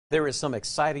There is some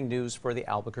exciting news for the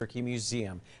Albuquerque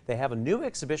Museum. They have a new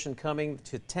exhibition coming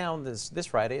to town this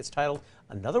Friday. It's titled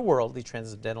Another World, the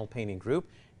Transcendental Painting Group.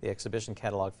 The exhibition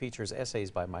catalog features essays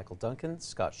by Michael Duncan,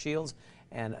 Scott Shields,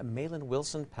 and Malin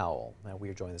Wilson Powell. Now, we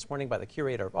are joined this morning by the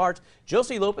Curator of Art,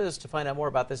 Josie Lopez, to find out more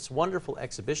about this wonderful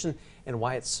exhibition and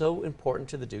why it's so important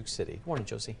to the Duke City. Good morning,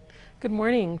 Josie. Good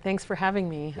morning. Thanks for having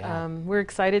me. Yeah. We're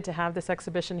excited to have this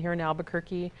exhibition here in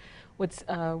Albuquerque. What's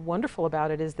wonderful about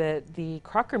it is that the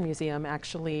Crocker Museum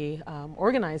actually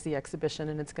organized the exhibition,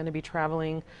 and it's going to be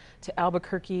traveling to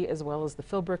Albuquerque as well as the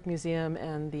Philbrook Museum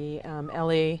and the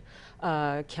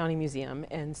LA County Museum.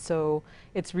 And so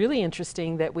it's really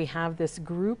interesting that we have this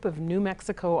group of New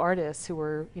Mexico artists who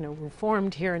were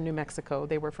formed here in New Mexico.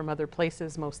 They were from other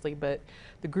places mostly, but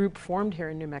the group formed here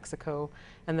in New Mexico.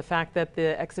 And the fact that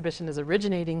the exhibition is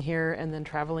originating here and then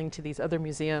traveling to these other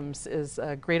museums is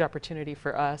a great opportunity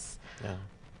for us. Yeah,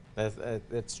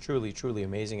 it's truly, truly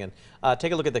amazing. And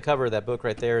take a look at the cover of that book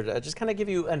right there. Just kind of give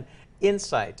you an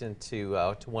insight into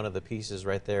to one of the pieces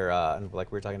right there. And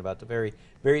like we were talking about, very,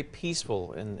 very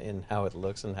peaceful in how it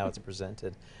looks and how it's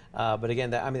presented. But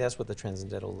again, I mean, that's what the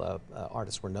Transcendental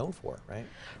artists were known for, right?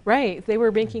 Right. They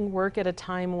were making work at a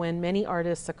time when many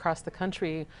artists across the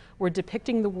country were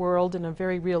depicting the world in a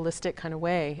very realistic kind of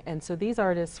way. And so these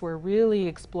artists were really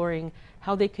exploring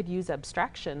how they could use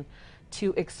abstraction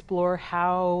to explore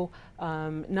how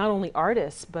not only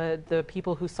artists, but the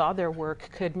people who saw their work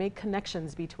could make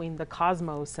connections between the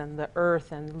cosmos and the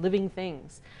earth and living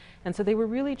things. And so they were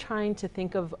really trying to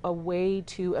think of a way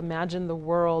to imagine the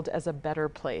world as a better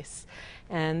place.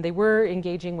 And they were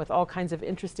engaging with all kinds of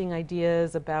interesting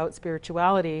ideas about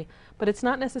spirituality, but it's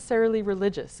not necessarily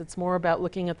religious. It's more about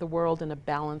looking at the world in a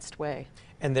balanced way.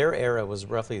 And their era was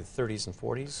roughly the 30s and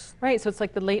 40s? Right, so it's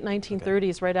like the late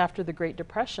 1930s, right after the Great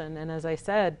Depression. And as I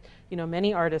said,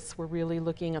 many artists were really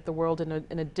looking at the world in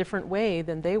a different way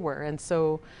than they were. And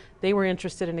so they were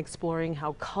interested in exploring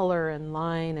how color and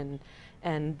line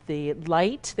and the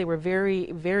light, they were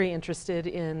very, very interested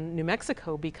in New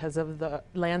Mexico because of the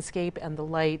landscape and the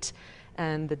light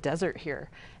and the desert here.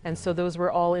 And so those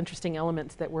were all interesting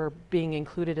elements that were being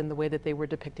included in the way that they were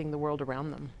depicting the world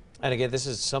around them. And again, this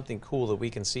is something cool that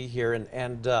we can see here,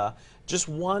 and just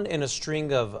one in a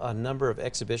string of a number of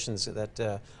exhibitions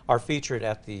that are featured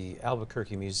at the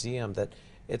Albuquerque Museum. That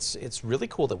it's really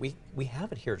cool that we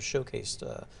have it here to showcase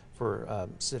for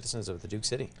citizens of the Duke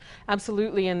City.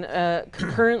 Absolutely, and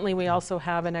concurrently we also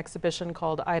have an exhibition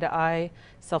called Eye to Eye,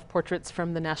 Self-Portraits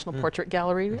from the National Portrait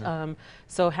Gallery.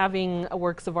 So having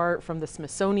works of art from the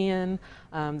Smithsonian,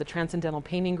 the Transcendental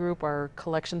Painting Group, are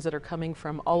collections that are coming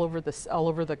from all over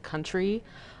the country.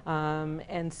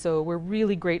 And so we're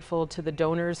really grateful to the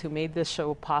donors who made this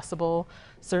show possible,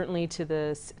 certainly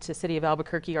to City of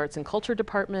Albuquerque Arts and Culture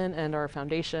Department and our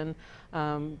foundation.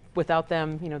 Without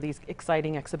them, these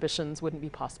exciting exhibitions wouldn't be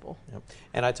possible. Yep.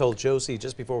 And I told Josie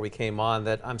just before we came on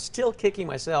that I'm still kicking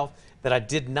myself that I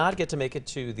did not get to make it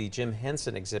to the Jim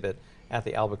Henson exhibit at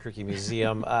the Albuquerque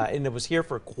Museum, and it was here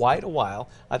for quite a while.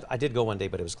 I did go one day,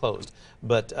 but it was closed.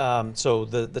 But so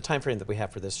the time frame that we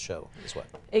have for this show is what?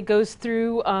 It goes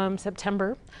through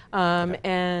September,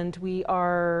 and we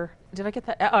are. Did I get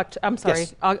that? I'm sorry.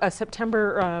 Yes.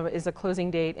 September is a closing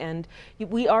date, and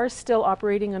we are still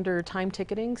operating under time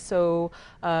ticketing. So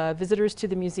visitors to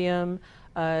the museum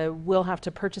will have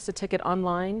to purchase a ticket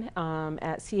online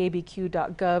at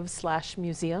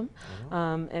cabq.gov/museum,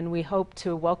 and we hope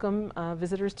to welcome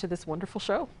visitors to this wonderful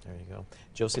show. There you go.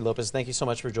 Josie Lopez, thank you so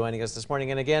much for joining us this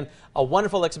morning. And again, a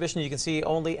wonderful exhibition you can see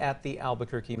only at the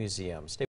Albuquerque Museum. Stay